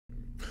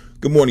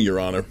Good morning, Your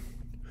Honor.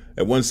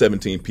 At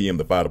 1:17 p.m.,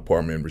 the fire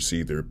department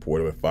received a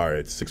report of a fire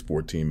at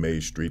 614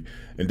 Mays Street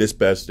and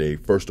dispatched a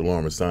first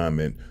alarm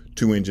assignment,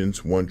 2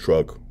 engines, 1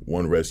 truck,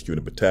 1 rescue, and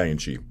a battalion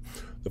chief.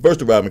 The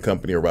first arriving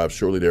company arrived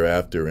shortly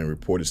thereafter and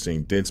reported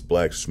seeing dense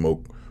black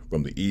smoke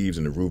from the eaves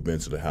and the roof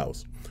vents of the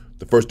house.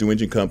 The first 2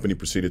 engine company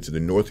proceeded to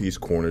the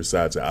northeast corner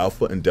sides of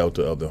Alpha and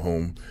Delta of the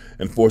home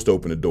and forced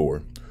open the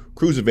door.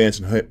 Crews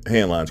advancing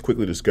hand lines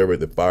quickly discovered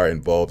the fire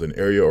involved an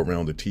area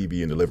around the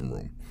TV in the living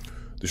room.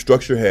 The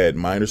structure had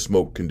minor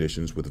smoke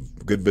conditions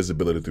with good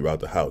visibility throughout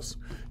the house.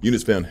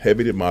 Units found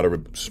heavy to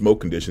moderate smoke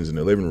conditions in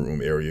the living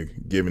room area,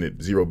 giving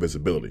it 0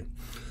 visibility.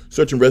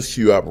 Search and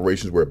rescue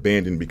operations were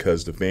abandoned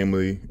because the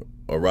family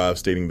arrived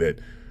stating that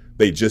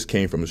they just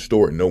came from the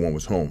store and no one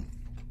was home.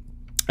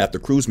 After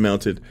crews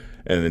mounted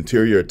an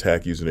interior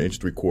attack using an inch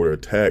 3/4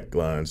 attack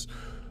lines,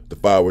 the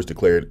fire was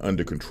declared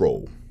under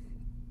control.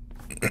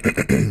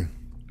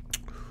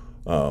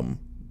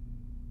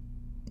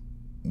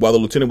 While the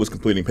lieutenant was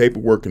completing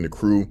paperwork and the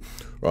crew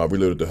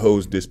reloaded the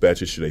hose,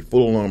 dispatch issued a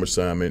full alarm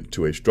assignment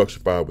to a structure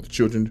fire with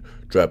children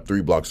trapped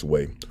 3 blocks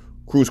away.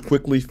 Crews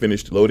quickly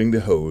finished loading the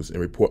hose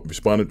and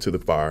responded to the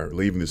fire,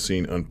 leaving the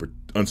scene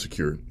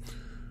unsecured.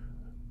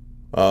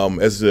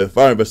 As a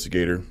fire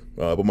investigator,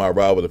 upon my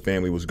arrival, the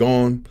family was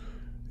gone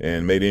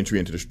and made entry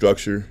into the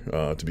structure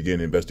to begin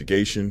the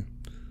investigation.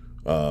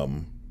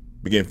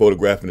 Began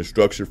photographing the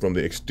structure from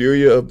the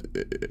exterior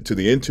to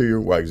the interior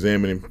while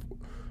examining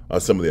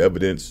some of the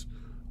evidence.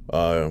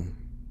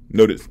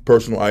 Noted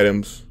personal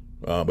items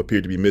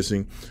appeared to be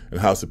missing, and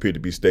the house appeared to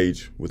be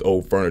staged with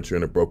old furniture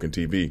and a broken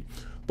TV.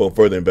 Upon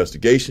further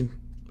investigation,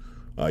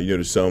 you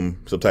noticed some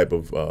type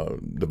of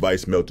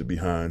device melted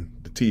behind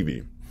the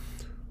TV.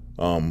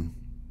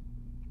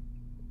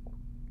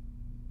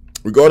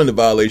 Regarding the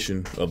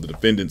violation of the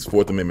defendant's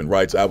Fourth Amendment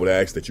rights, I would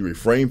ask that you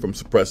refrain from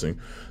suppressing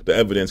the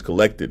evidence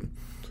collected.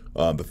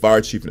 The fire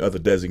chief and other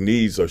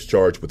designees are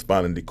charged with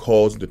finding the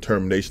cause and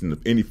determination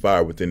of any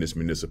fire within this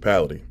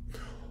municipality.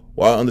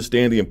 While I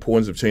understand the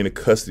importance of chain of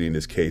custody in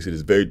this case,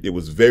 it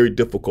was very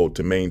difficult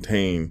to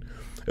maintain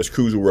as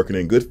crews were working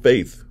in good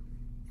faith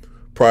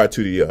prior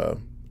to the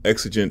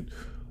exigent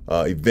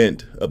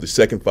event of the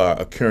second fire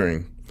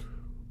occurring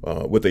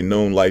with a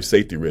known life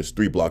safety risk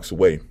 3 blocks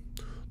away.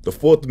 The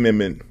Fourth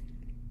Amendment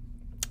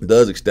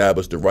does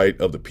establish the right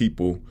of the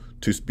people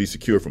to be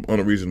secure from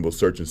unreasonable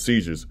search and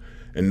seizures,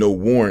 and no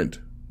warrant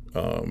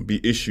be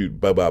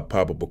issued by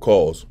probable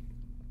cause.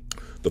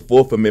 The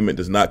Fourth Amendment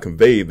does not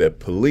convey that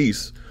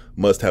police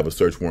must have a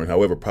search warrant.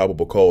 However,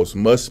 probable cause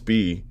must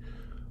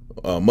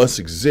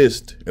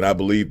exist, and I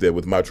believe that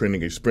with my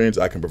training experience,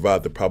 I can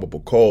provide the probable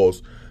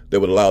cause that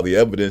would allow the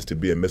evidence to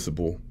be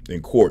admissible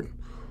in court.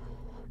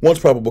 Once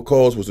probable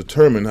cause was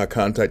determined, I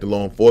contacted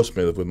law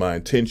enforcement with my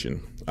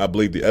intention. I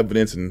believe the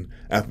evidence and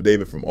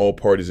affidavit from all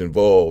parties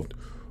involved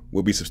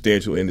will be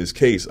substantial in this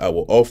case. I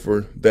will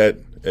offer that,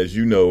 as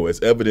you know,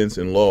 as evidence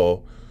in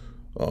law.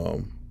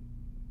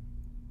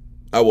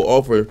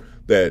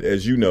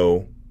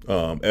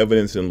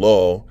 Evidence in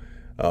law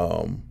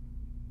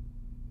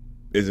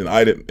is an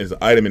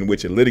item in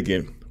which a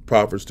litigant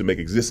proffers to make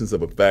existence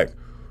of a fact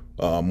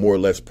more or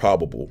less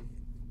probable.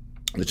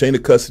 The chain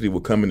of custody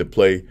will come into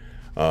play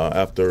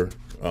after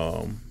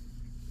all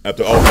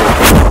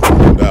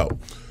is out.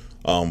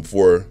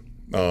 For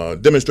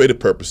demonstrative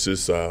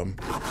purposes, I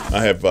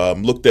have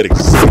looked at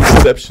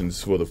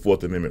exceptions for the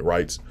Fourth Amendment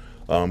rights,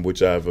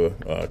 which I've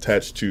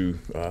attached to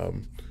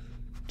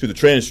the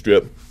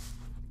transcript.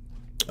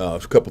 A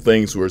couple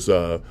things was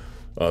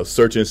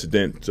search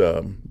incident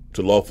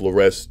to lawful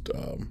arrest,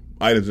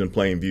 items in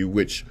plain view,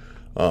 which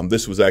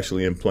this was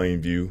actually in plain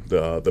view.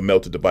 The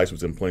melted device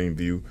was in plain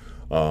view.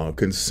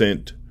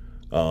 Consent,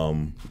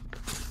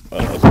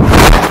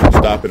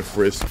 stop and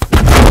frisk.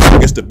 I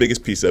guess the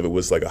biggest piece of it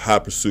was like a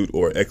hot pursuit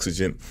or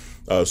exigent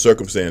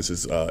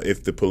circumstances.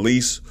 If the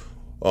police,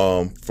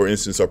 for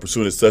instance, are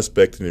pursuing a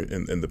suspect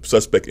and the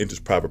suspect enters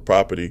private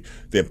property,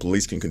 then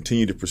police can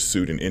continue to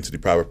pursue and enter the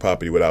private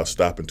property without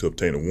stopping to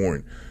obtain a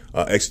warrant.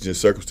 Exigent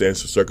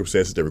circumstances are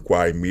circumstances that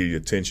require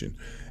immediate attention,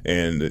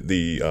 and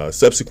the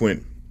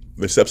subsequent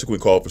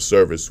call for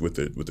service with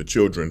the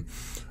children,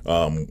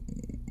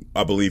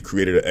 I believe,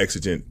 created an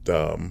exigent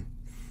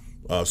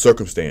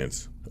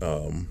circumstance,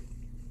 and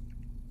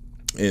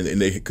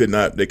they could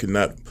not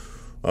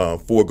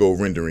forego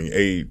rendering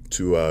aid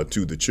to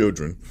the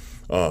children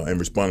and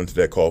responding to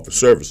that call for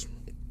service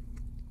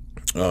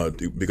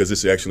because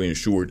this actually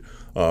ensured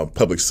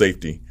public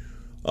safety.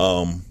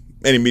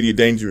 And immediate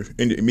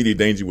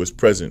danger was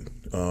present,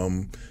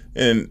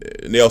 and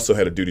they also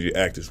had a duty to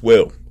act as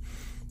well.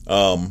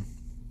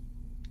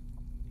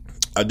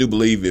 I do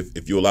believe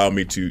if you allow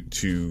me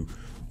to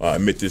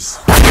admit this,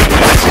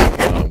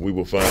 we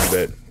will find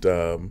that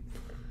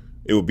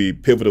it will be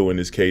pivotal in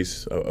this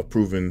case of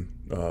proving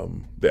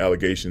the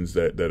allegations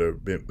that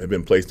have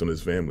been placed on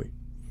this family.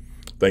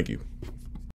 Thank you.